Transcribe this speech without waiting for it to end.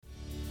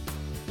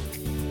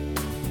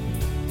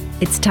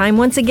It's time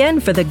once again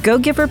for the Go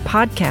Giver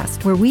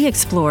podcast, where we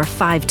explore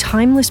 5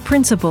 timeless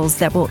principles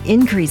that will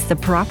increase the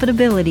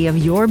profitability of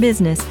your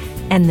business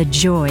and the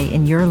joy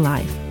in your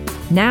life.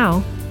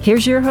 Now,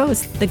 here's your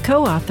host, the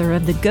co-author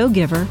of the Go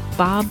Giver,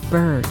 Bob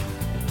Berg.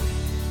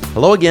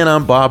 Hello again,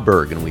 I'm Bob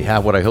Berg, and we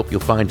have what I hope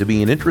you'll find to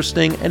be an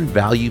interesting and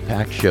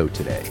value-packed show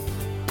today.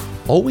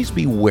 Always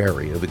be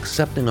wary of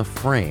accepting a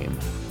frame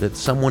that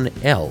someone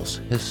else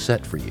has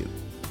set for you.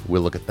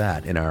 We'll look at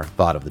that in our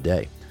Thought of the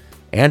Day.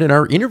 And in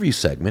our interview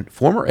segment,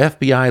 former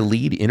FBI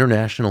lead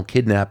international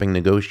kidnapping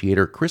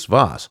negotiator Chris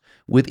Voss,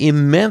 with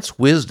immense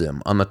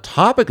wisdom on the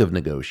topic of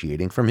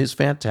negotiating from his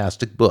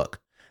fantastic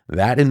book.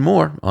 That and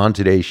more on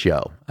today's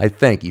show. I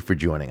thank you for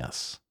joining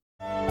us.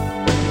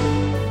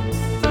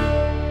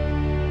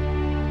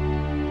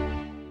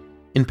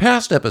 In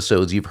past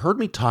episodes, you've heard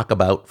me talk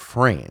about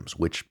frames,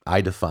 which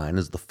I define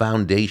as the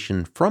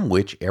foundation from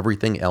which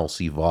everything else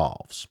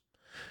evolves.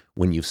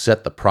 When you've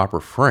set the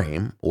proper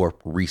frame, or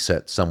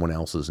reset someone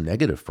else's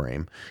negative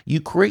frame, you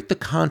create the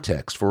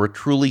context for a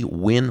truly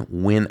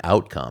win-win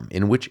outcome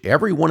in which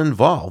everyone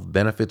involved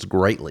benefits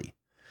greatly.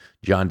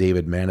 John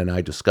David Mann and I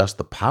discussed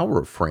the power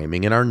of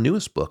framing in our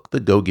newest book, The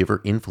Go-Giver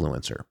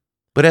Influencer.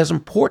 But as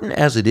important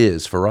as it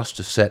is for us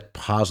to set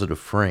positive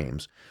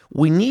frames,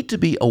 we need to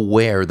be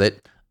aware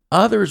that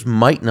others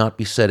might not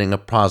be setting a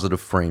positive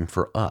frame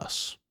for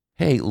us.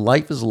 Hey,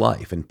 life is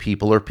life and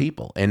people are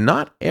people, and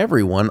not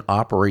everyone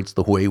operates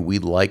the way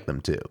we'd like them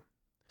to.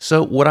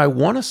 So what I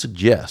want to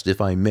suggest,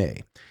 if I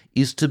may,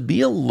 is to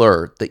be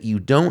alert that you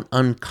don't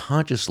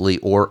unconsciously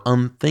or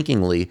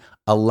unthinkingly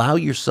allow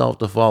yourself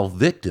to fall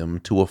victim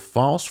to a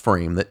false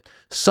frame that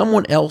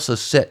someone else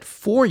has set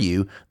for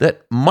you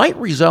that might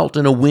result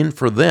in a win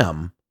for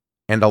them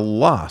and a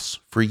loss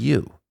for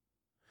you.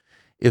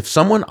 If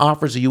someone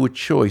offers you a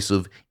choice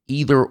of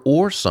either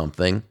or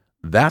something,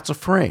 that's a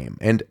frame,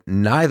 and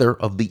neither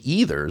of the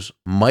either's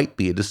might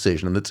be a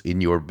decision that's in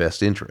your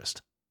best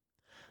interest.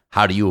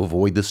 How do you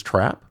avoid this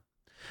trap?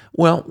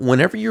 Well,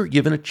 whenever you're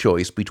given a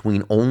choice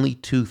between only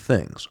 2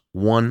 things,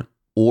 one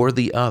or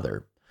the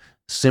other,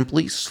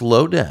 simply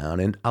slow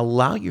down and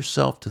allow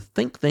yourself to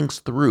think things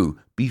through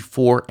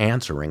before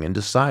answering and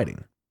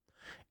deciding.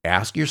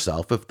 Ask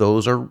yourself if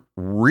those are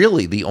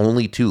really the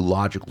only 2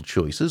 logical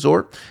choices,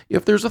 or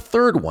if there's a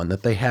third one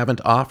that they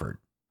haven't offered,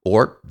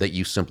 or that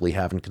you simply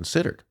haven't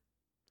considered.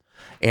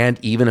 And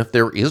even if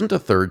there isn't a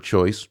third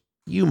choice,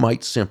 you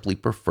might simply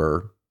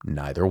prefer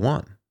neither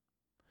one.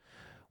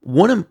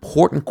 One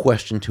important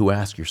question to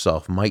ask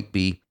yourself might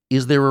be,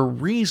 is there a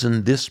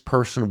reason this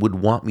person would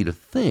want me to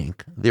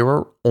think there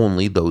are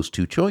only those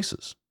 2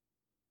 choices?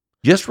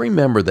 Just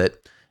remember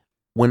that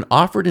when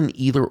offered an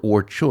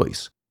either-or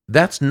choice,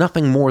 that's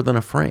nothing more than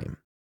a frame,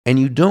 and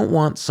you don't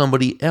want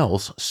somebody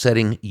else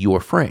setting your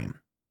frame.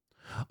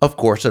 Of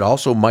course, it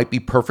also might be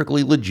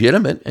perfectly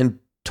legitimate and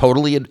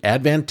totally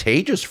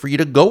advantageous for you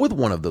to go with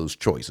one of those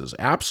choices.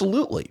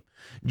 Absolutely.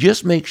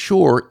 Just make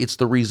sure it's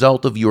the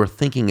result of your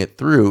thinking it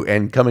through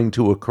and coming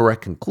to a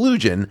correct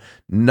conclusion,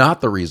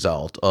 not the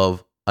result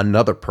of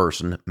another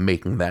person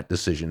making that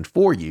decision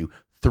for you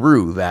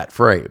through that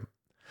frame.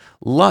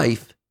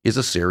 Life is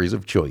a series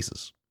of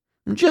choices.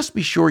 Just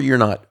be sure you're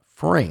not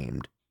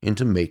framed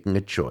into making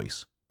a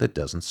choice that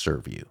doesn't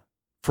serve you.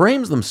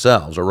 Frames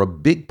themselves are a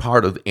big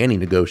part of any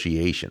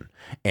negotiation,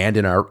 and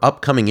in our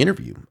upcoming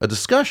interview, a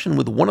discussion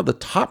with one of the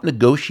top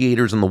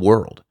negotiators in the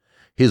world.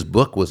 His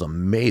book was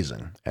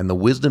amazing, and the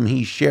wisdom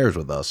he shares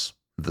with us,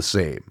 the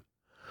same.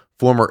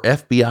 Former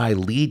FBI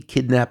lead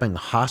kidnapping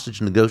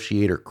hostage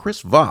negotiator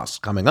Chris Voss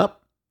coming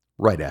up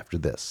right after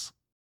this.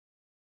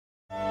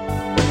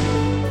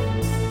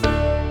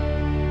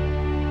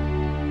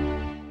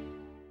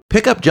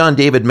 Pick up John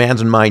David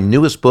Mann's and my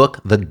newest book,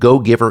 The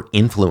Go-Giver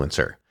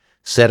Influencer.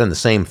 Set in the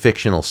same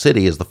fictional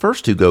city as the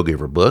first 2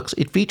 Go-Giver books,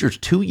 it features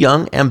 2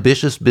 young,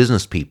 ambitious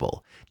business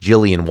people,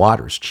 Jillian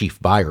Waters, chief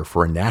buyer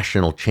for a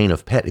national chain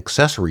of pet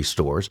accessory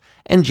stores,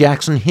 and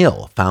Jackson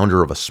Hill,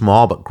 founder of a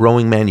small but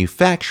growing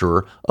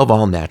manufacturer of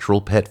all-natural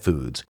pet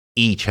foods.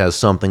 Each has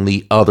something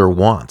the other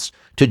wants.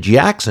 To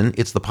Jackson,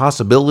 it's the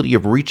possibility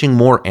of reaching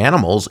more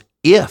animals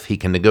if he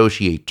can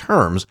negotiate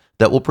terms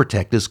that will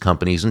protect his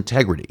company's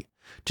integrity.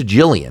 To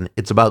Jillian,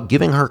 it's about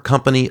giving her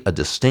company a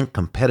distinct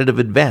competitive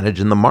advantage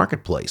in the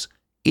marketplace,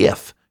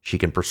 if she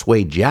can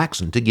persuade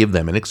Jackson to give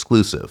them an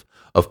exclusive.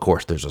 Of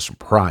course, there's a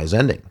surprise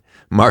ending.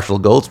 Marshall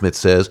Goldsmith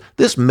says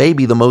this may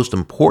be the most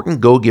important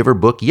Go-Giver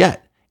book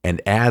yet,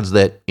 and adds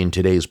that in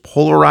today's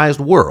polarized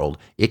world,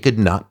 it could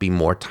not be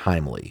more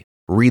timely.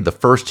 Read the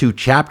first 2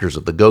 chapters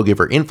of The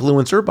Go-Giver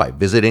Influencer by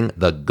visiting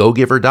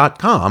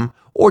thegogiver.com,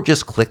 or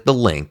just click the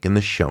link in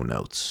the show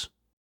notes.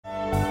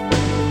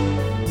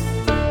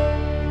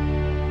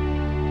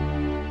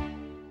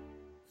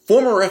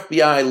 Former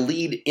FBI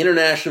lead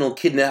international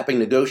kidnapping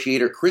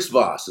negotiator Chris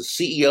Voss is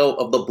CEO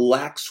of the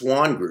Black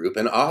Swan Group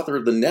and author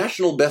of the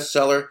national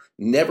bestseller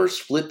Never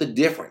Split the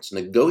Difference,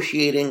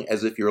 Negotiating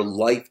as If Your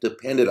Life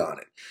Depended on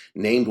It,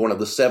 named one of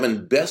the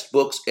 7 best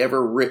books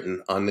ever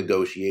written on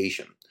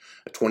negotiation.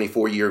 A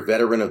 24-year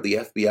veteran of the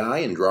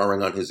FBI and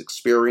drawing on his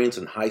experience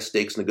in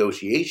high-stakes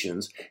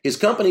negotiations, his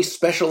company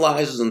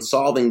specializes in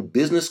solving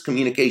business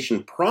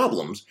communication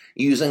problems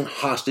using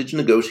hostage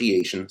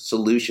negotiation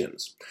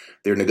solutions.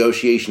 Their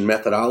negotiation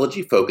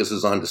methodology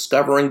focuses on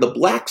discovering the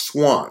black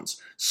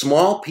swans,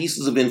 small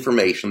pieces of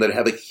information that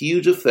have a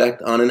huge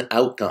effect on an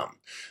outcome.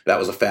 That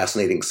was a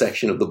fascinating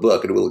section of the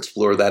book, and we'll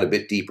explore that a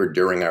bit deeper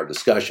during our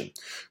discussion.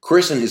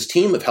 Chris and his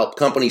team have helped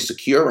companies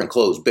secure and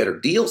close better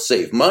deals,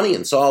 save money,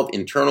 and solve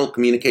internal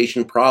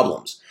communication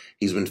problems.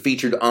 He's been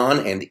featured on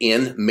and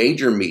in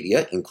major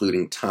media,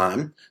 including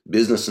Time,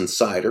 Business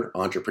Insider,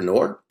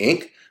 Entrepreneur,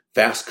 Inc.,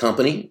 Fast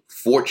Company,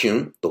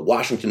 Fortune, The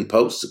Washington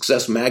Post,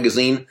 Success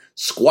Magazine,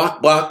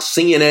 Squawk Box,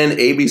 CNN,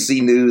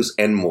 ABC News,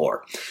 and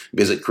more.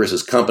 Visit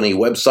Chris's company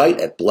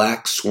website at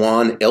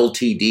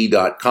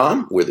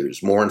blackswanltd.com, where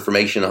there's more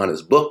information on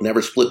his book,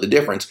 Never Split the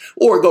Difference,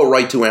 or go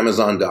right to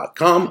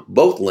amazon.com.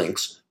 Both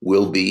links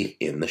will be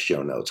in the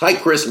show notes. Hi,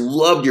 Chris.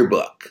 Loved your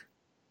book.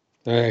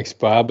 Thanks,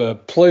 Bob. A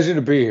pleasure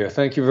to be here.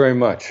 Thank you very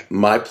much.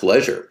 My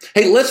pleasure.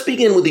 Hey, let's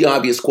begin with the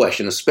obvious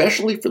question,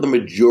 especially for the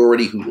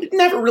majority who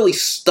never really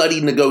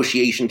studied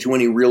negotiation to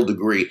any real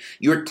degree.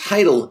 Your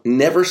title,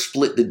 Never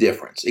Split the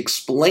Difference.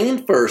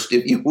 Explain first,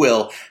 if you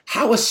will,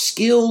 how a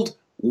skilled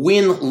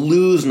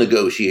win-lose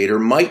negotiator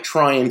might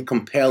try and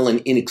compel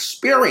an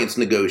inexperienced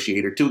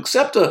negotiator to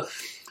accept a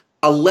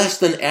less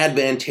than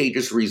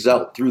advantageous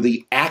result through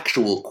the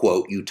actual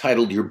quote you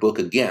titled your book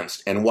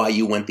against, and why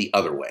you went the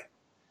other way.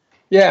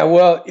 Yeah,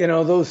 well,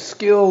 those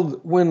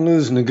skilled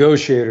win-lose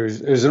negotiators,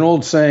 there's an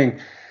old saying,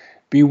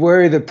 be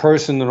wary of the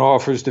person that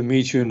offers to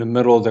meet you in the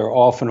middle. They're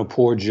often a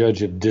poor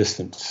judge of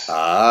distance.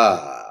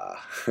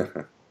 Ah.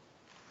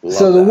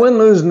 So the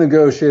win-lose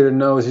negotiator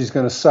knows he's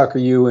going to sucker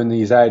you in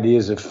these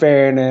ideas of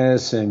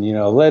fairness and,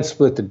 let's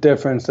split the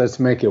difference. Let's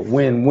make it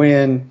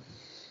win-win.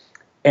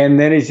 And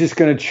then he's just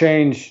going to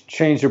change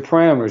the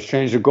parameters,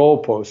 change the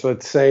goalposts.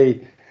 Let's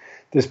say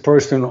this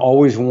person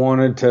always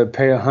wanted to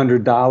pay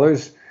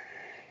 $100.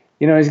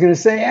 He's going to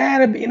say,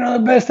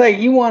 the best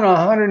thing, you want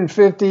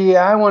 150,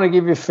 I want to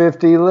give you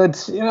 50.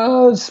 Let's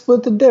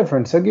split the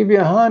difference. I'll give you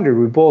 100.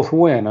 We both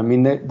win. I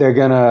mean,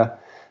 they're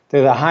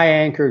the high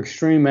anchor,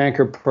 extreme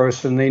anchor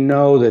person. They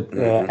know that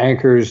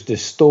anchors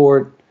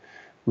distort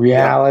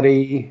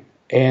reality,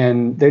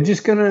 and they're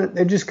just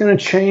gonna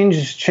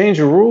change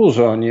the rules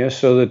on you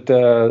so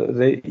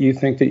that you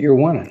think that you're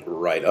winning.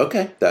 Right.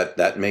 Okay.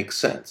 That makes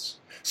sense.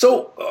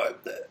 So,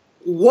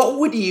 what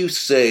would you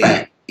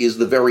say is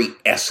the very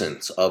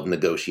essence of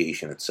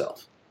negotiation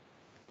itself?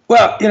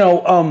 Well,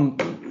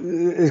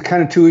 there's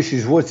kind of two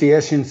issues. What's the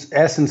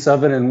essence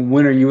of it, and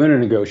when are you in a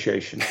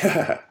negotiation?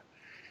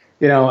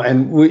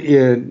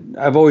 And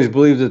I've always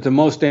believed that the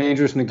most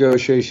dangerous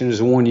negotiation is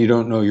the one you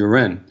don't know you're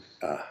in.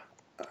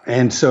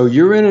 And so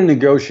you're in a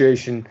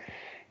negotiation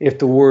if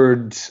the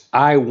words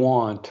 "I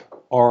want"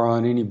 are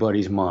on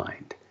anybody's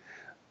mind.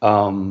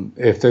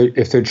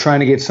 If they're trying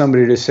to get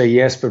somebody to say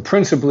yes, but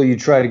principally you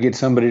try to get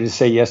somebody to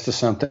say yes to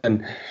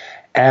something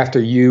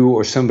after you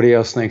or somebody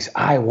else thinks,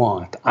 I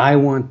want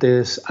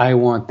this, I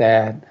want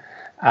that,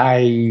 I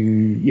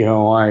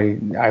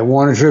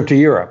want a trip to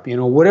Europe,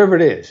 whatever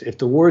it is. If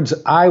the words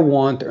 "I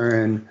want"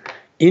 are in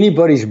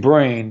anybody's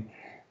brain,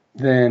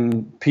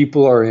 then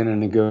people are in a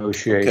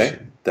negotiation. Okay,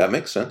 that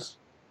makes sense.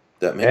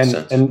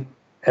 And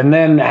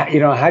then,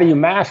 how do you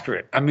master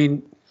it? I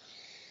mean,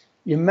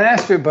 you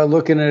master it by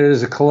looking at it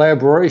as a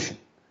collaboration,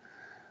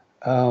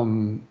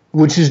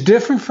 which is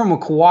different from a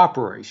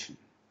cooperation.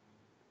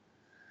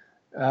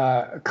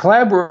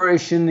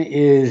 Collaboration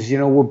is,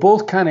 we're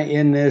both kind of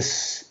in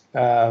this.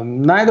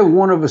 Neither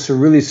one of us are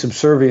really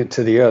subservient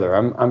to the other.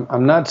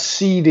 I'm not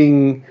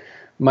ceding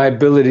my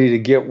ability to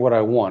get what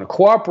I want. A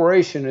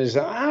cooperation is,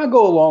 I'll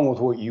go along with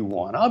what you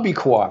want. I'll be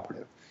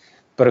cooperative.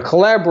 But a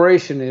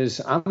collaboration is,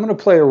 I'm going to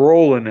play a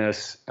role in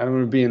this. I'm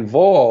going to be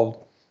involved,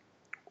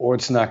 or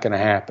it's not going to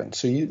happen.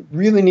 So you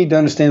really need to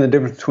understand the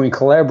difference between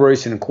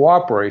collaboration and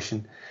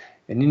cooperation,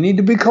 and you need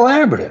to be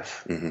collaborative.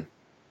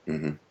 Mm-hmm.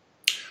 Mm-hmm.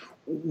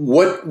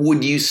 What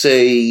would you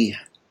say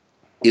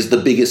is the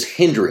biggest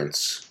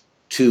hindrance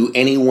to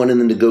anyone in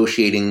the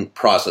negotiating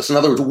process? In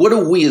other words, what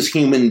do we as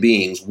human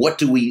beings, what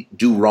do we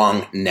do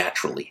wrong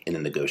naturally in a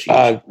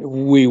negotiation?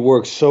 We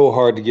work so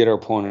hard to get our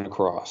point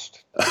across.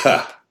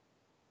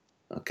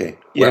 Okay.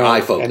 We're eye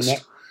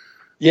focused.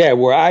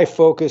 We're eye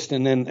focused,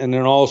 and then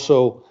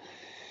also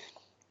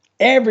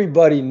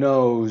everybody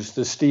knows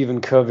the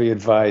Stephen Covey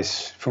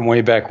advice from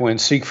way back when: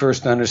 seek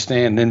first to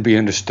understand, then be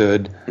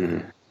understood.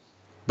 Mm-hmm.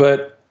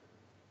 But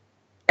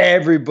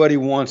everybody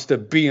wants to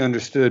be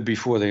understood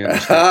before they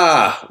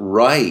understand.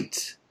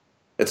 Right.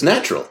 It's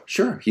natural.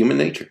 Sure. Human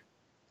nature.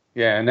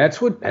 Yeah, and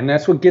that's what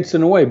gets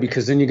in the way,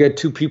 because then you get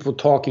two people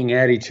talking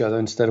at each other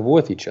instead of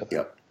with each other.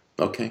 Yep.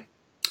 Okay.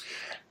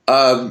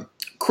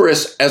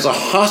 Chris, as a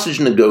hostage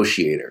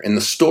negotiator, and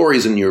the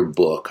stories in your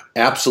book,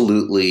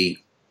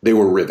 absolutely, they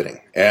were riveting.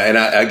 And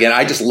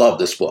I just love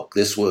this book.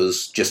 This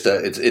was just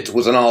it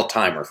was an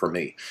all-timer for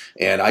me.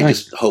 And I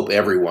just hope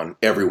everyone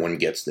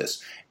gets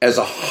this. As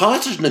a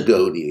hostage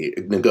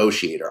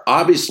negotiator,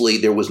 obviously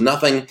there was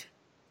nothing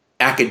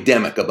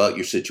academic about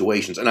your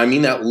situations. And I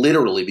mean that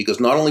literally, because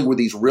not only were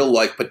these real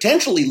life,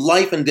 potentially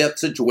life and death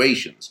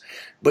situations,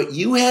 but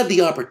you had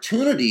the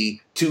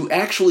opportunity to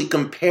actually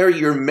compare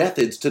your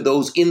methods to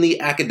those in the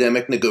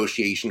academic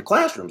negotiation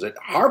classrooms at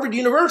Harvard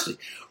University.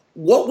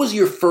 What was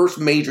your first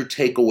major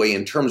takeaway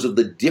in terms of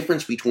the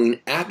difference between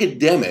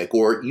academic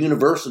or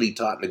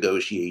university-taught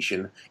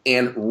negotiation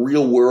and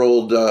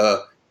real-world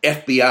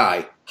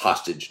FBI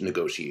hostage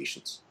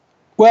negotiations?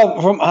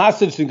 Well, from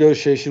hostage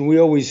negotiation, we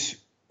always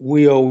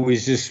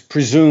just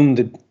presumed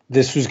that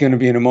this was going to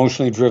be an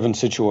emotionally driven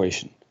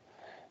situation.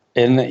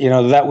 And,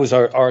 that was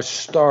our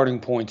starting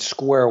point,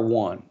 square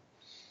one.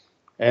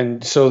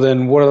 And so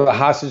then what are the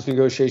hostage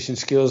negotiation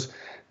skills?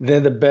 They're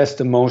the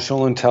best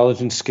emotional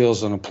intelligence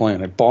skills on the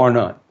planet, bar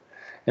none.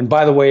 And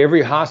by the way,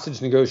 every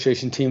hostage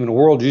negotiation team in the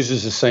world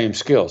uses the same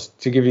skills,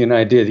 to give you an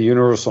idea of the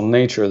universal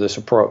nature of this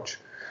approach.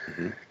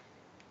 Mm-hmm.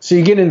 So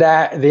you get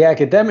into the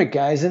academic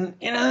guys, and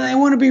they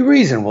want to be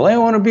reasonable. They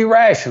want to be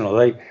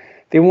rational.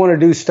 They want to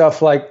do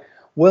stuff like,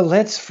 well,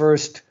 let's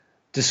first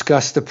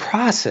discuss the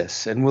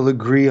process, and we'll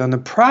agree on the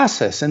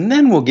process, and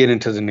then we'll get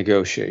into the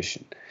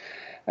negotiation.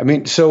 I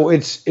mean, so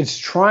it's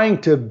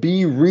trying to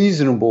be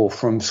reasonable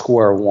from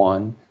square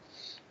one,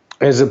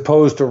 as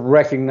opposed to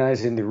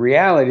recognizing the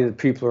reality that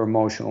people are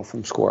emotional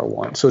from square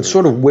one. So it's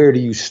sort of, where do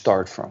you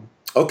start from?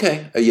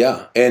 Okay,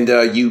 yeah. And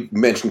you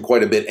mentioned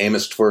quite a bit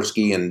Amos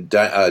Tversky and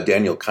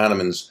Daniel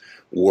Kahneman's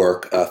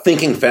work.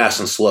 Thinking Fast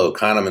and Slow,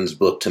 Kahneman's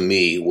book, to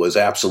me, was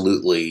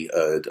absolutely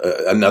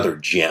another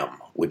gem,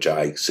 which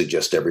I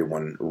suggest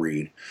everyone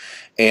read.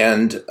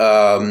 And,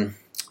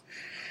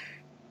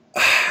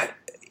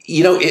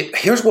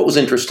 here's what was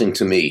interesting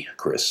to me,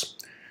 Chris.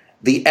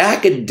 The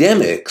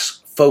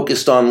academics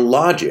focused on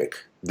logic.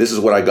 This is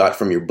what I got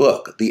from your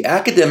book. The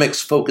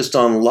academics focused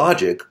on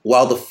logic,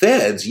 while the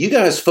feds, you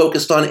guys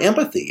focused on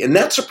empathy. And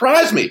that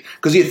surprised me,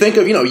 because you think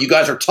of, you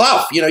guys are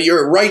tough.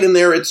 You're right in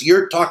there.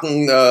 You're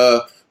talking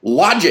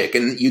logic,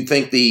 and you'd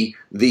think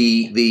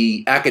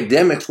the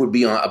academics would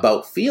be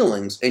about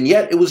feelings, and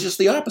yet it was just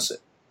the opposite.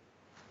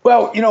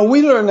 Well,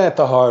 we learned that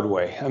the hard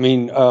way. I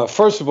mean,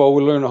 first of all,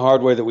 we learned the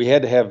hard way that we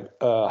had to have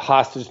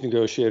hostage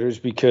negotiators,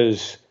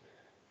 because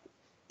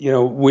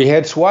we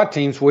had SWAT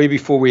teams way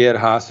before we had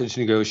hostage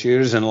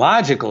negotiators. And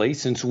logically,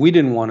 since we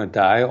didn't want to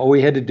die, all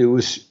we had to do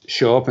was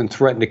show up and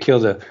threaten to kill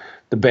the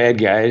bad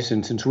guys.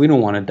 And since we don't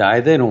want to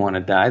die, they don't want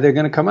to die, they're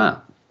going to come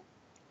out.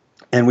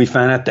 And we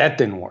found out that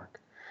didn't work.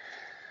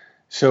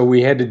 So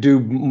we had to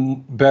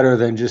do better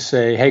than just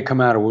say, hey,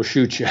 come out or we'll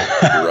shoot you.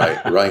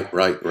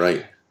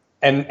 Right.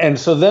 And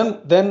so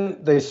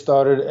then they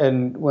started,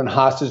 and when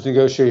hostage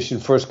negotiation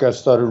first got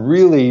started,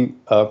 really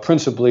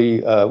principally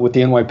with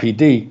the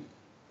NYPD,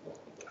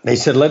 they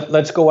said,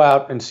 let's go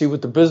out and see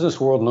what the business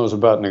world knows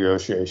about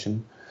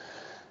negotiation,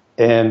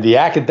 and the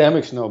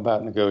academics know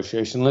about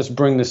negotiation. Let's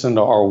bring this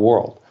into our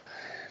world.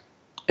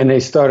 And they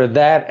started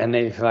that, and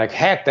they like,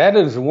 heck, that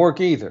doesn't work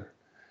either.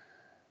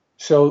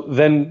 So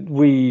then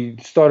we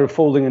started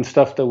folding in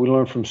stuff that we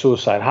learned from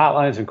suicide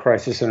hotlines and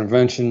crisis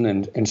intervention,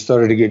 and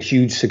started to get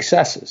huge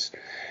successes.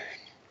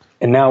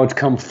 And now it's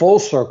come full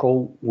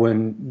circle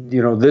when,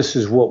 this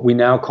is what we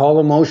now call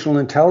emotional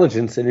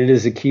intelligence, and it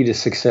is a key to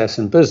success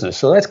in business.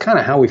 So that's kind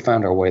of how we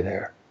found our way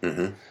there.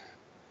 Mm-hmm.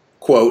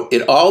 Quote,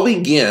 it all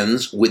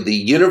begins with the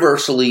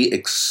universally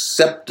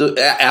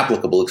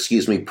applicable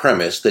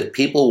premise that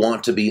people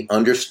want to be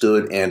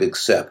understood and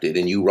accepted.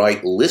 And you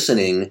write,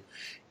 listening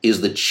is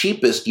the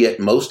cheapest yet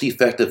most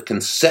effective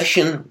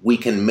concession we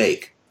can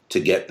make to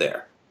get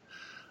there.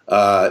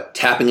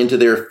 Tapping into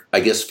their,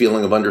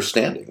 feeling of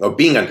understanding, or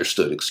being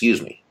understood, And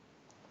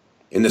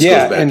this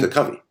goes back to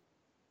Covey.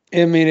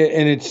 I mean,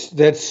 and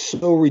that's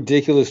so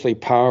ridiculously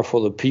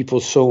powerful that people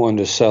so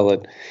undersell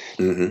it.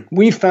 Mm-hmm.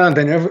 We found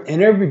that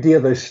in every deal,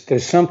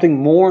 there's something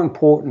more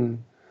important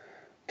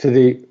to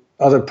the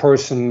other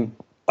person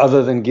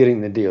other than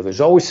getting the deal. There's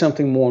always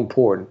something more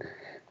important.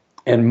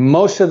 And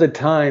most of the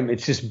time,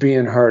 it's just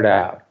being heard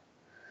out.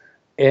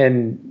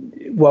 And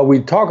while we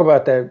talk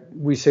about that,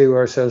 we say to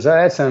ourselves,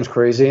 that sounds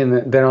crazy.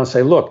 And then I'll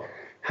say, look,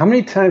 how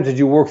many times did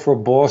you work for a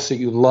boss that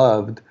you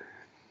loved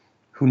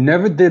who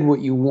never did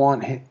what you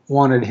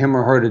wanted him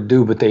or her to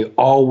do, but they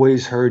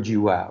always heard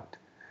you out?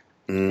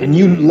 Mm-hmm. And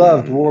you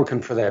loved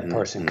working for that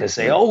person because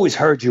they always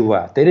heard you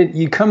out.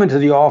 You come into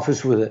the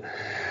office with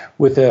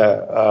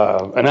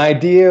an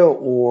idea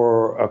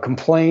or a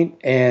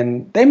complaint,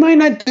 and they might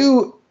not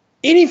do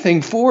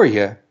anything for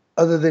you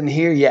other than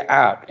hear you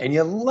out, and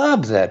you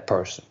love that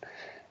person.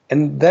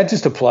 And that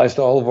just applies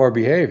to all of our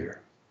behavior.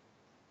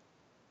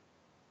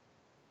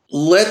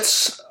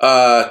 Let's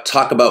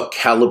talk about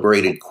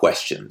calibrated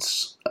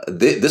questions.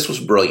 This was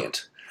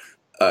brilliant.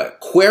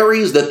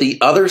 Queries that the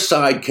other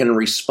side can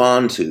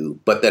respond to,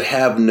 but that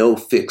have no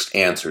fixed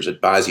answers.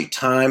 It buys you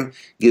time,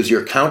 gives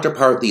your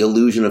counterpart the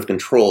illusion of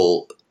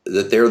control,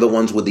 that they're the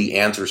ones with the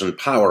answers and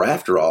power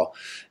after all.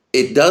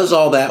 it does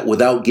all that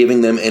without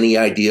giving them any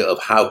idea of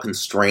how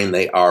constrained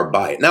they are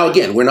by it. Now,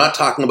 again, we're not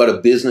talking about a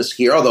business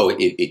here, although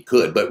it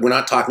could, but we're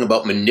not talking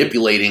about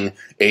manipulating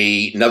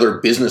another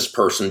business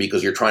person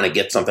because you're trying to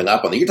get something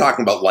up on them. You're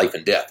talking about life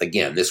and death.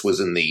 Again, this was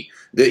in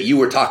you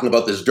were talking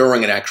about this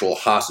during an actual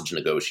hostage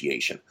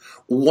negotiation.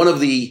 One of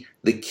the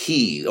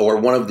key, or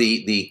one of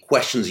the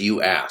questions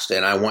you asked,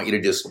 and I want you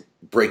to just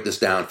break this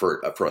down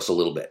for us a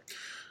little bit.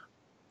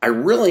 I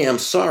really am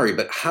sorry,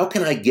 but how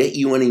can I get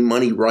you any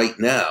money right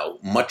now,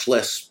 much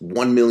less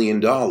 $1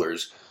 million,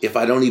 if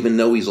I don't even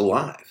know he's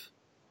alive?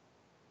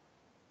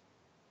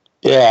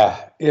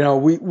 Yeah,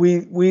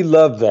 we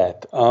love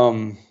that.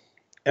 And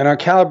our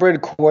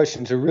calibrated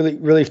questions are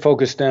really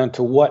focused down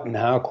to what and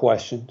how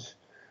questions.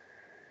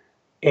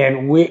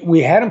 And we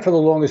had them for the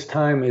longest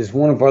time as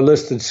one of our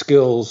listed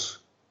skills,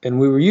 and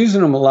we were using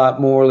them a lot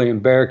morally in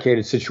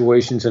barricaded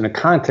situations in a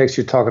context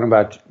you're talking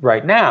about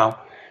right now.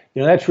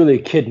 That's really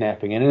a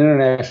kidnapping, an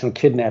international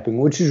kidnapping,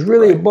 which is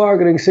really a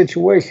bargaining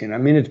situation. I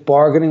mean, it's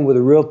bargaining with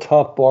a real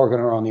tough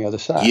bargainer on the other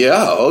side.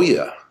 Yeah, oh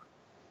yeah.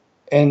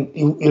 And,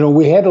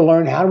 we had to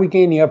learn, how do we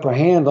gain the upper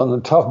hand on the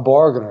tough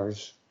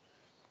bargainers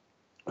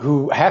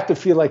who have to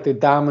feel like they're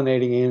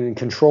dominating and in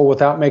control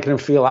without making them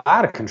feel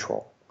out of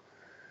control.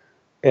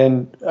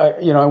 And,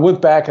 I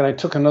went back and I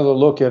took another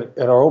look at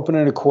our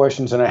open-ended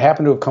questions, and I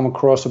happened to have come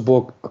across a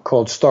book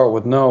called Start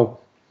With No,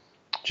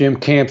 Jim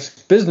Camp's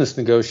business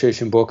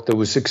negotiation book, that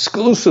was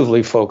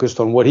exclusively focused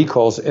on what he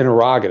calls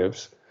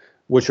interrogatives,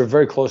 which are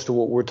very close to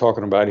what we're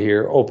talking about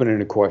here,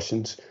 open-ended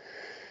questions.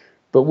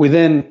 But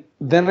then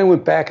I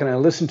went back and I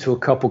listened to a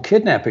couple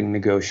kidnapping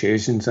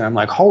negotiations, and I'm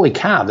like, holy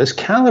cow, this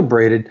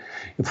calibrated.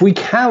 If we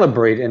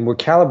calibrate, and we're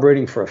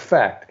calibrating for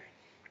effect,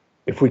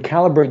 if we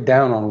calibrate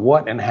down on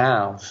what and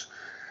hows,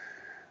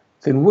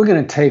 then we're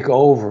going to take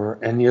over,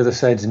 and the other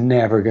side's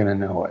never going to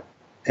know it.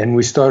 And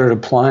we started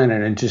applying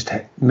it and just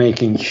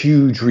making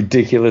huge,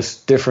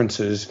 ridiculous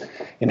differences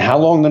in how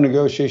long the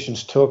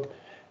negotiations took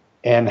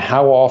and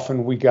how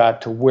often we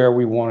got to where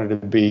we wanted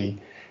to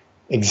be,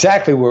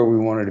 exactly where we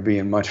wanted to be,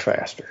 and much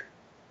faster.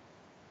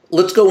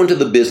 Let's go into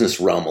the business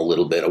realm a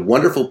little bit. A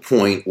wonderful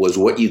point was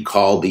what you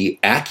call the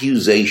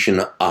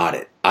accusation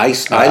audit. I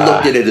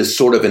looked at it as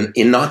sort of an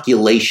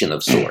inoculation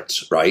of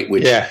sorts, right?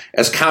 Which,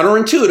 as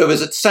counterintuitive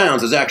as it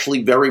sounds, is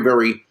actually very,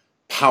 very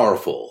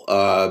powerful.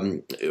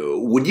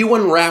 Would you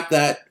unwrap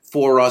that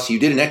for us? You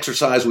did an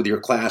exercise with your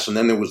class, and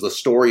then there was the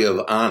story of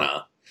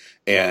Anna,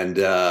 and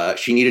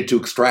she needed to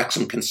extract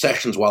some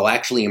concessions while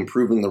actually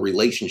improving the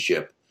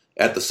relationship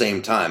at the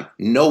same time.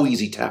 No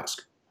easy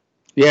task.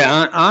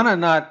 Yeah, Anna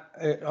not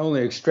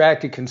only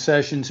extracted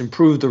concessions,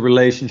 improved the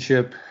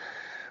relationship,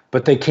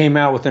 but they came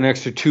out with an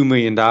extra $2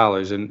 million.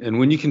 And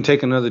when you can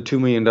take another $2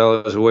 million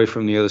away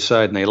from the other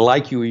side and they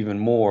like you even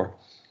more,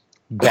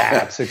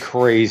 that's a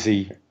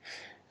crazy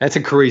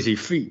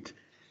feat.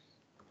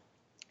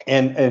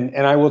 And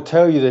I will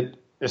tell you that,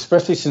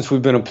 especially since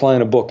we've been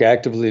applying a book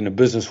actively in the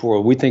business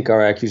world, we think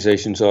our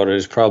accusations audit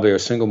is probably our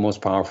single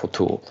most powerful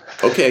tool.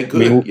 Okay,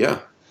 good. Yeah.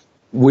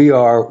 We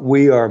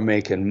are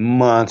making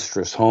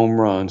monstrous home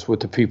runs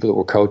with the people that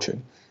we're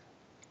coaching.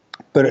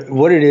 But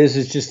what it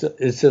is just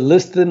it's a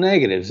list of the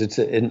negatives. It's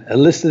a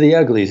list of the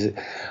uglies, a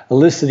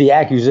list of the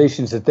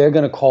accusations that they're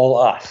going to call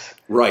us.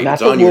 Right.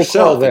 It's on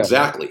yourself.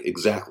 Exactly.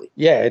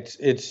 Yeah.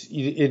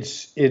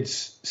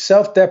 It's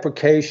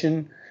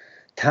self-deprecation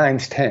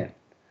times 10.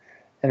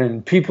 And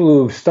then people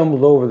who've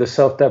stumbled over the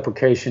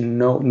self-deprecation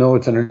know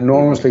it's an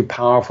enormously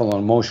powerful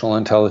emotional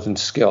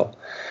intelligence skill.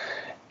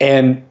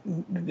 And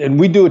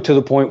we do it to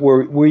the point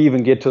where we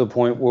even get to the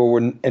point where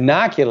we're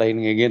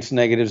inoculating against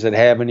negatives that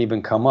haven't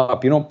even come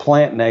up. You don't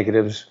plant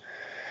negatives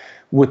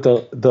with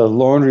the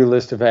laundry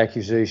list of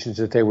accusations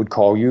that they would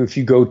call you. If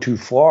you go too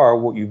far,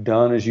 what you've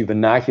done is you've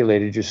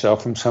inoculated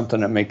yourself from something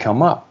that may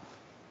come up.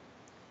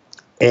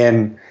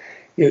 And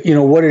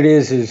what it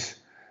is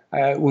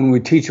when we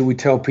teach it, we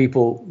tell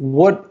people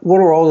what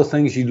are all the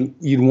things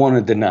you'd want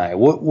to deny.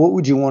 What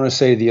would you want to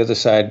say to the other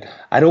side?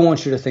 I don't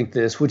want you to think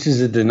this, which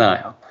is a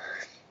denial.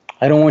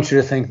 I don't want you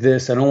to think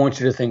this. I don't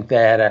want you to think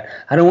that.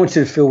 I don't want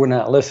you to feel we're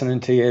not listening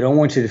to you. I don't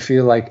want you to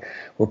feel like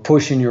we're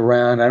pushing you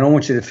around. I don't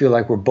want you to feel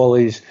like we're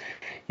bullies.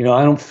 I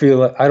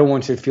don't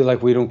want you to feel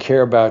like we don't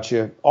care about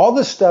you. All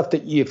the stuff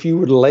that if you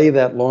were to lay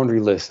that laundry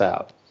list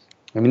out,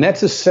 I mean,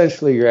 that's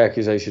essentially your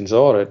accusations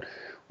audit.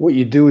 What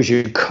you do is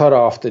you cut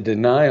off the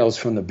denials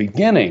from the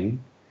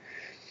beginning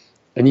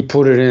and you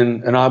put it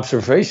in an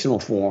observational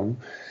form.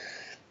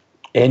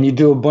 And you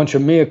do a bunch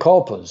of mea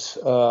culpas,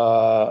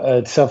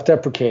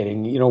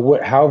 self-deprecating,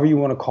 however you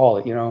want to call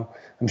it.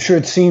 I'm sure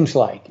it seems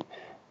like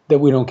that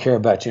we don't care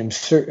about you.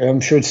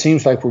 I'm sure it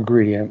seems like we're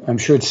greedy. I'm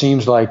sure it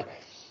seems like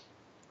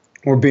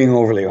we're being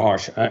overly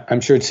harsh.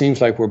 I'm sure it seems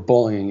like we're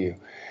bullying you.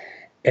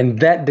 And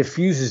that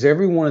diffuses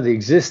every one of the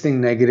existing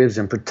negatives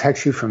and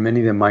protects you from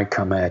any that might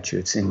come at you.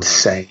 It's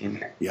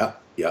insane. Yeah,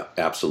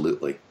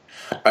 absolutely.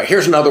 All right,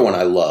 here's another one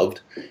I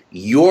loved.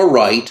 You're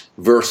right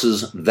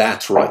versus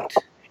that's right.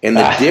 And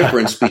the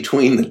difference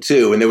between the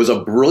two. And there was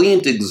a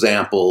brilliant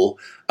example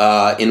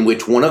in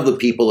which one of the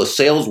people, a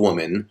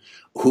saleswoman,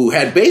 who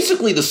had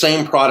basically the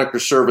same product or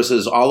service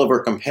as all of her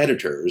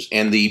competitors,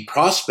 and the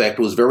prospect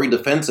was very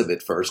defensive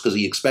at first because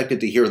he expected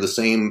to hear the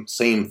same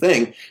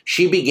thing.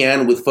 She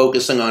began with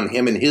focusing on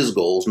him and his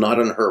goals, not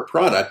on her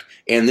product,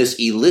 and this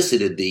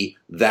elicited the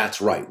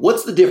 "that's right."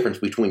 What's the difference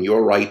between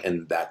 "you're right"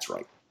 and "that's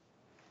right"?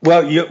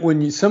 Well,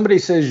 when somebody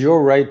says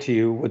 "you're right" to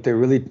you, what they're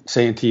really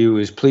saying to you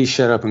is, "Please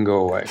shut up and go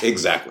away."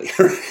 Exactly.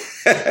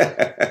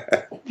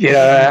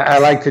 I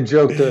like to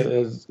joke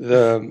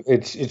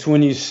it's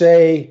when you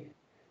say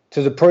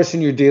to the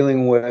person you're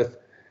dealing with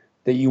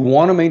that you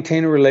want to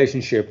maintain a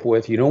relationship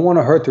with, you don't want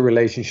to hurt the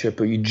relationship,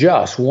 but you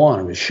just want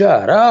them to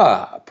shut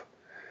up.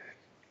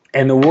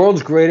 And the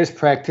world's greatest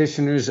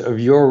practitioners of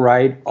 "you're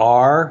right"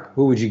 are,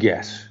 who would you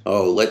guess?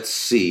 Oh, let's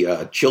see.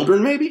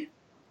 Children, maybe?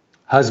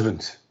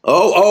 Husbands.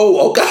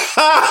 Oh,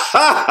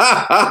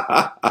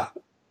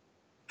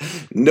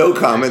 no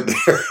comment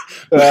there.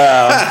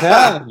 I'm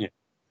telling you.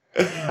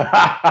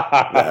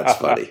 That's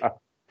funny.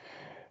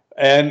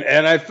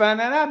 And I found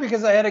that out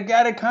because I had a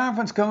guy at a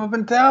conference come up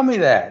and tell me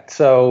that.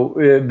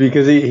 So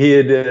because he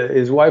had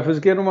his wife was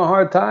giving him a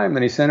hard time,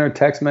 and he sent her a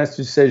text message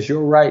that says "you're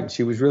right," and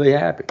she was really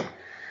happy.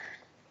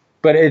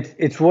 But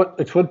it's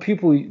what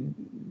people,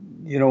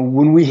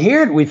 when we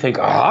hear it, we think,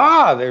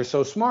 they're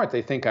so smart,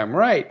 they think I'm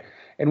right,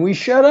 and we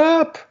shut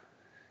up.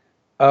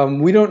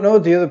 We don't know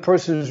what the other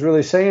person is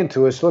really saying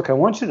to us. Look, I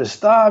want you to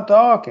stop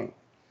talking.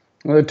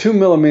 Well, the 2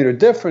 millimeter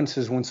difference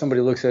is when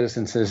somebody looks at us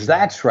and says,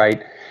 "That's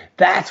right."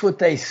 That's what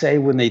they say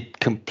when they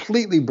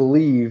completely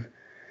believe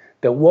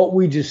that what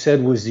we just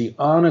said was the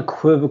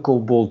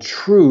unequivocal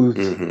truth.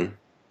 Mm-hmm.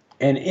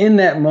 And in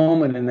that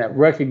moment, in that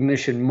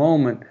recognition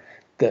moment,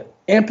 the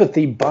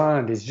empathy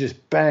bond is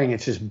just bang,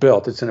 it's just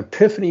built. It's an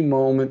epiphany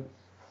moment.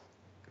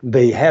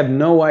 They have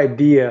no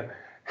idea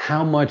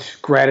how much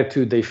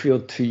gratitude they feel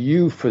to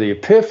you for the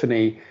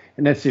epiphany.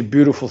 And that's the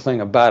beautiful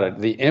thing about it.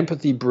 The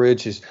empathy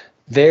bridge is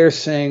they're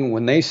saying,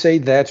 when they say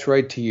 "that's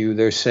right" to you,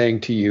 they're saying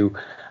to you,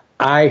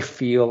 "I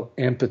feel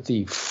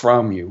empathy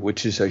from you,"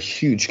 which is a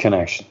huge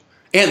connection.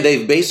 And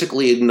they've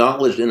basically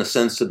acknowledged, in a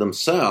sense, to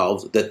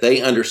themselves that they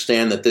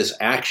understand that this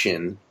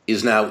action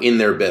is now in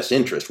their best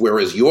interest.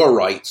 Whereas "you're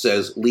right"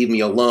 says, "Leave me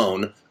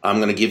alone. I'm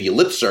going to give you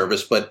lip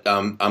service, but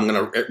I'm going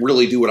to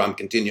really do what I'm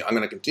going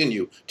to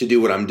continue to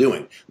do what I'm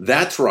doing."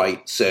 "That's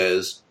right"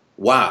 says,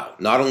 "Wow,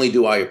 not only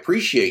do I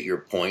appreciate your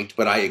point,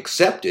 but I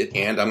accept it,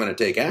 and I'm going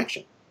to take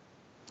action."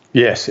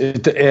 Yes,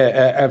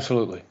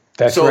 absolutely.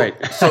 That's right.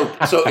 So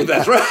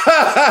that's right.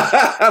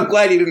 I'm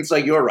glad you didn't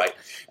say "you're right."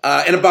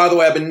 And by the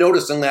way, I've been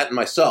noticing that in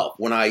myself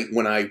when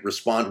I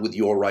respond with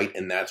 "you're right"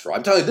 and "that's right."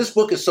 I'm telling you, this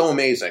book is so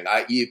amazing.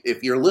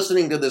 If you're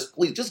listening to this,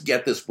 please just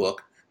get this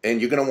book,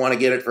 and you're going to want to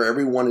get it for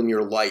everyone in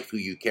your life who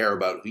you care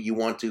about, who you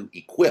want to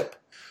equip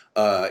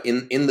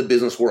in the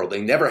business world.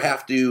 They never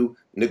have to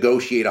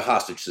negotiate a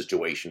hostage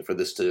situation for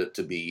this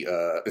to be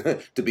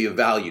to be of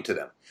value to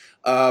them.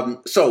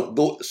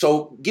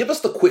 So give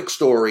us the quick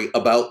story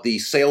about the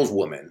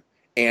saleswoman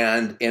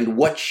and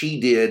what she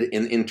did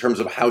in terms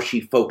of how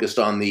she focused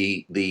on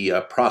the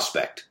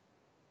prospect.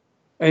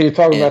 And you're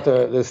talking about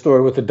the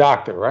story with the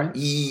doctor, right?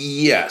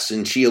 Yes,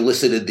 and she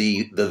elicited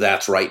the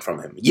 "that's right"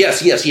 from him. Yes,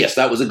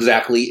 that was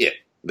exactly it.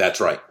 That's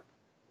right.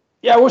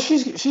 Yeah, well,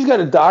 she's got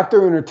a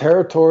doctor in her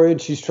territory,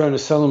 and she's trying to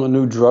sell him a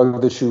new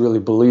drug that she really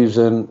believes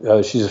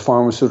in. She's a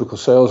pharmaceutical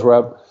sales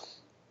rep.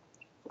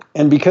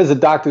 And because the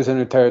doctor's in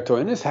her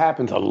territory, and this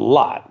happens a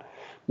lot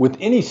with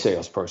any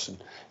salesperson,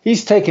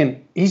 he's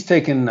taking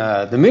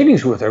the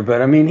meetings with her,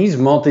 but I mean, he's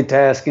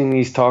multitasking,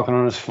 he's talking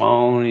on his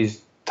phone, he's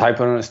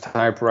typing on his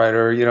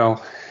typewriter,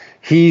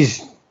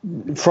 he's,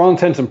 for all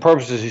intents and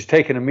purposes, he's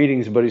taking the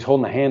meetings, but he's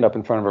holding a hand up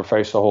in front of her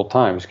face the whole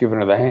time. He's giving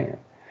her the hand.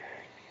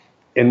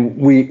 And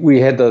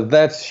we had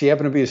she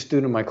happened to be a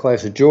student in my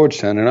class at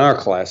Georgetown, in our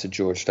class at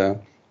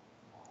Georgetown.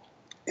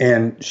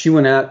 And she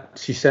went out,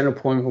 she set an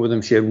appointment with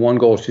him. She had one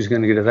goal. She's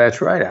going to get a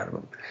 "that's right" out of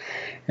him.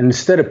 And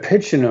instead of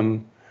pitching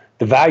him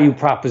the value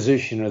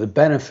proposition or the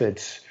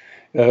benefits,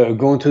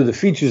 going through the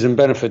features and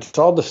benefits,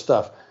 all the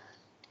stuff,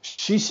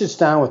 she sits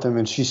down with him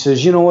and she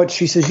says, "You know what?"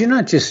 She says, you're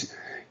not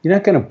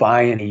going to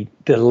buy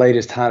the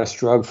latest, hottest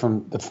drug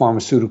from the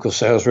pharmaceutical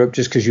sales rep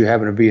just because you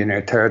happen to be in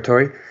their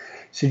territory.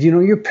 She said,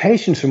 your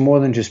patients are more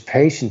than just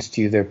patients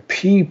to you. They're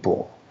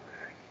people.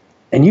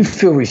 And you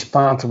feel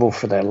responsible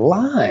for their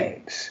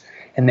lives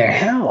and their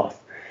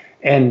health.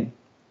 And,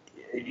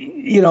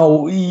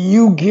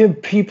 you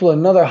give people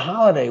another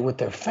holiday with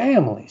their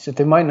families that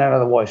they might not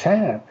otherwise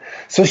have.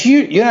 So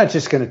you're not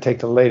just going to take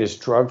the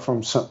latest drug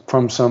from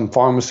some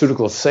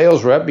pharmaceutical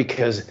sales rep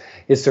because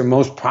it's their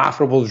most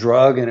profitable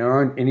drug and there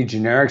aren't any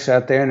generics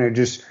out there and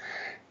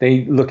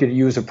they look at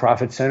you as a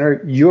profit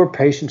center. Your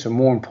patients are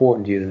more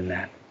important to you than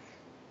that.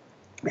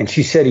 And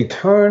she said he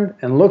turned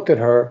and looked at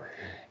her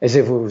as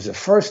if it was the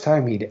first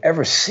time he'd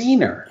ever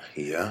seen her.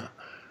 Yeah.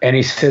 And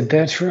he said,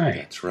 "That's right."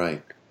 That's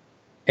right.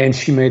 And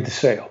she made the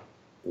sale.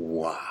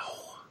 Wow.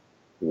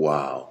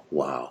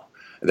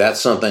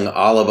 That's something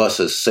all of us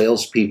as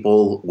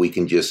salespeople, we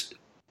can just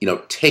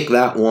take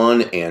that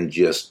one and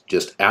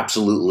just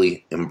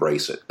absolutely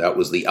embrace it. That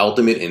was the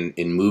ultimate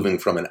in moving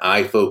from an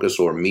I focus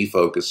or me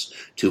focus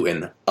to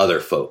an other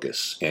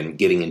focus and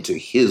getting into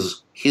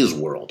his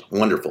world.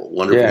 Wonderful.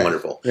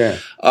 Yeah.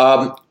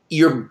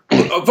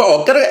 I've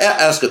got to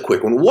ask a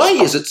quick one. Why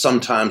is it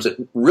sometimes that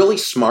really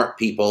smart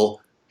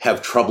people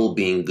have trouble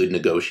being good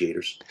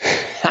negotiators?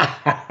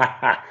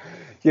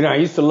 I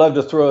used to love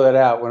to throw that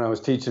out when I was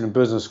teaching in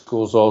business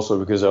schools also,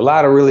 because there are a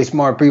lot of really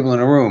smart people in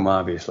the room,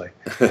 obviously.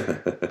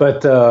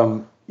 But,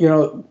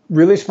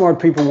 really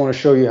smart people want to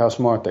show you how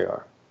smart they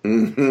are.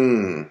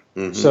 Mm-hmm.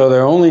 Mm-hmm. So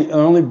they're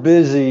only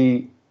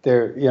busy.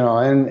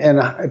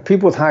 And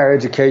people with higher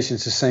education,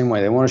 it's the same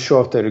way. They want to show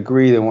off their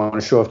degree. They want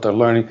to show off their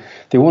learning.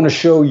 They want to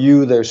show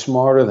you they're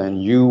smarter than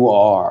you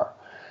are.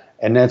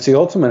 And that's the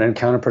ultimate in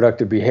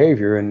counterproductive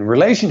behavior in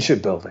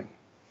relationship building.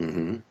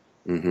 Mm-hmm.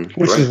 Mm-hmm.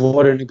 Which is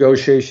what a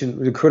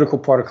negotiation, the critical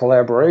part of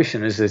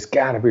collaboration is. There's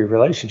got to be a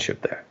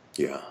relationship there.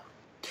 Yeah.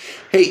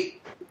 Hey,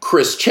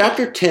 Chris,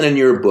 chapter 10 in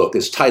your book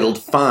is titled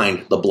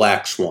Find the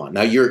Black Swan.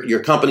 Now,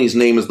 your company's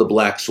name is the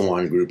Black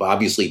Swan Group.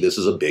 Obviously, this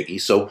is a biggie.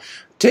 So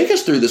take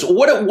us through this.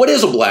 What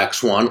is a black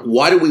swan?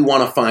 Why do we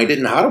want to find it,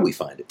 and how do we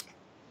find it?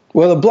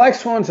 Well, the black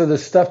swans are the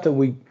stuff that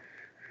we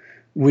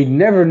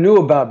never knew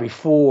about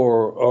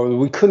before, or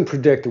we couldn't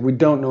predict, or we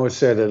don't know it's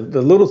there.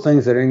 The little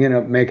things that are going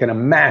to make a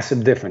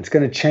massive difference,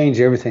 going to change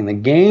everything. The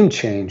game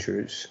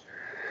changers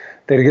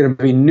that are going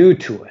to be new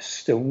to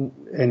us,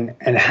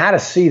 and how to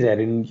see that,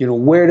 and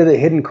where do the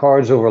hidden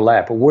cards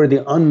overlap, or where do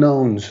the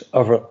unknowns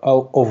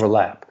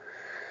overlap.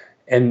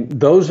 And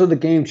those are the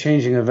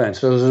game-changing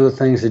events. Those are the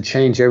things that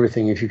change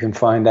everything if you can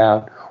find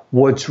out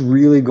what's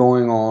really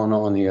going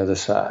on the other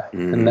side.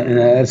 Mm-hmm. And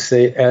that's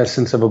the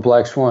essence of a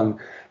black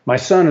swan. My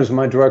son, who's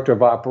my director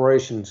of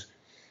operations,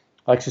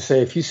 likes to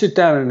say, if you sit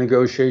down in a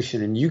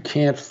negotiation and you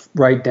can't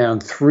write down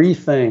 3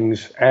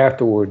 things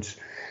afterwards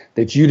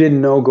that you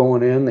didn't know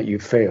going in, that you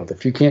failed.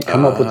 If you can't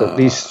come up with at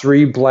least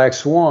 3 black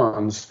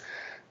swans,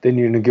 then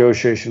your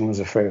negotiation was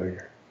a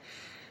failure.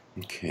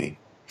 Okay.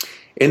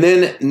 And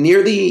then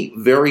near the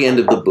very end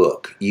of the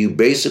book, you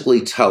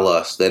basically tell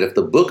us that if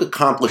the book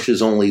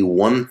accomplishes only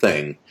one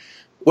thing,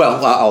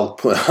 well, I'll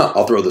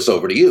throw this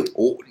over to you.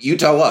 You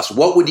tell us,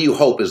 what would you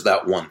hope is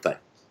that one thing?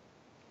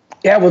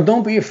 Yeah, well,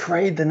 don't be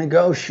afraid to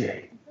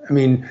negotiate. I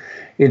mean,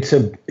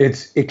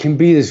 it can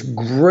be this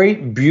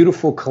great,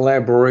 beautiful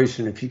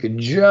collaboration if you could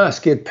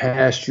just get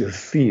past your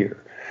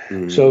fear.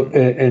 Mm-hmm. So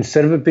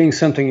instead of it being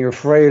something you're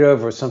afraid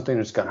of or something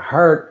that's going to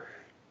hurt,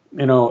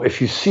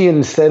 if you see it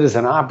instead as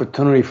an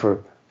opportunity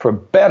for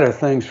better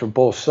things for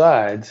both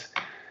sides,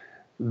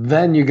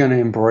 then you're going to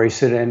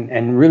embrace it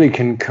and really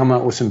can come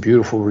out with some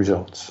beautiful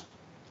results.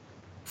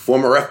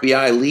 Former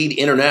FBI lead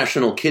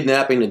international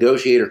kidnapping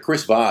negotiator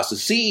Chris Voss is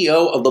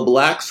CEO of the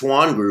Black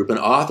Swan Group and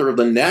author of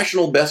the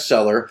national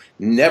bestseller,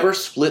 Never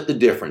Split the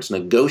Difference,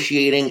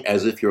 Negotiating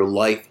as If Your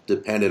Life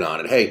Depended on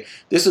It. Hey,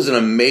 this is an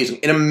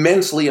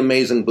immensely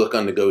amazing book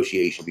on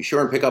negotiation. Be sure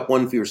and pick up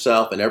one for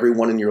yourself and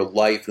everyone in your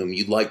life whom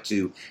you'd like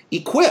to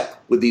equip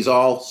with these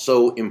all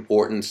so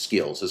important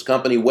skills. His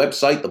company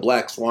website, the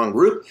Black Swan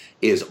Group,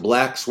 is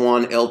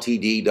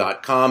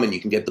blackswanltd.com, and you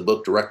can get the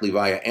book directly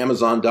via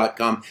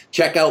amazon.com.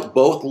 Check out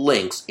both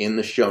links in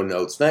the show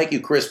notes. Thank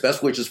you, Chris.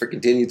 Best wishes for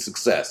continued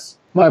success.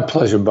 My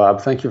pleasure, Bob.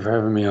 Thank you for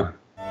having me on.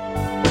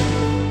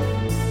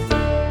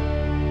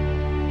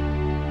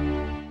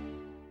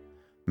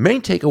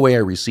 Main takeaway I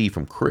received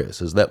from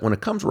Chris is that when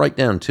it comes right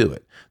down to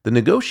it, the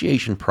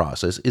negotiation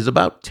process is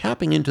about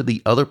tapping into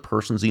the other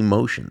person's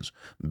emotions,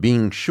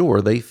 being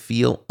sure they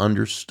feel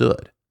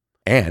understood.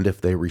 And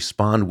if they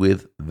respond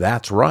with,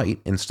 "That's right,"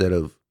 instead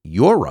of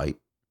 "You're right,"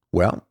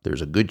 well,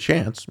 there's a good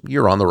chance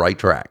you're on the right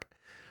track.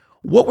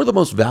 What were the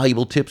most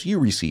valuable tips you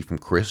received from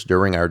Chris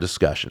during our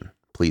discussion?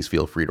 Please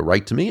feel free to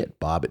write to me at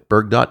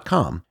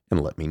bob@berg.com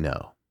and let me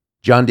know.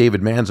 John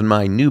David Manns and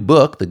my new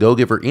book, The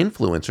Go-Giver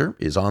Influencer,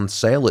 is on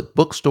sale at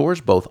bookstores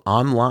both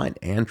online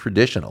and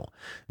traditional.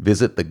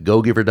 Visit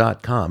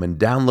thegogiver.com and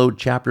download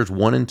chapters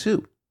 1 and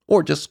 2,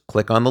 or just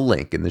click on the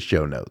link in the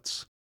show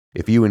notes.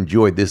 If you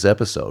enjoyed this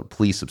episode,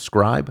 please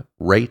subscribe,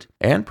 rate,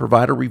 and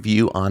provide a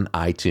review on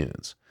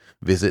iTunes.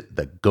 Visit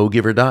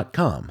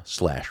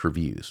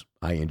thegogiver.com/reviews.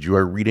 I enjoy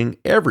reading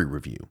every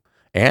review,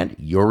 and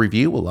your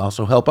review will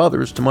also help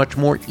others to much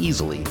more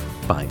easily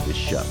find this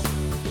show.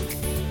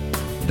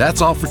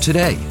 That's all for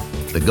today.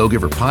 The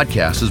Go-Giver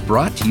podcast is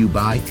brought to you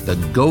by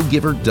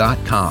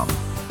thegogiver.com.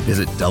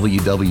 Visit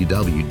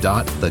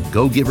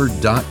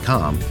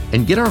www.thegogiver.com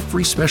and get our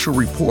free special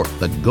report,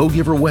 The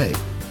Go-Giver Way,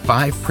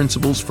 5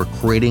 Principles for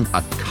Creating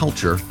a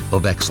Culture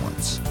of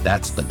Excellence.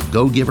 That's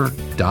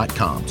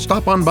thegogiver.com.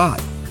 Stop on by.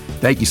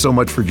 Thank you so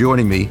much for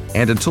joining me,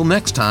 and until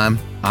next time,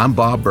 I'm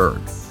Bob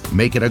Berg.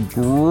 Make it a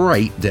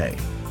great day.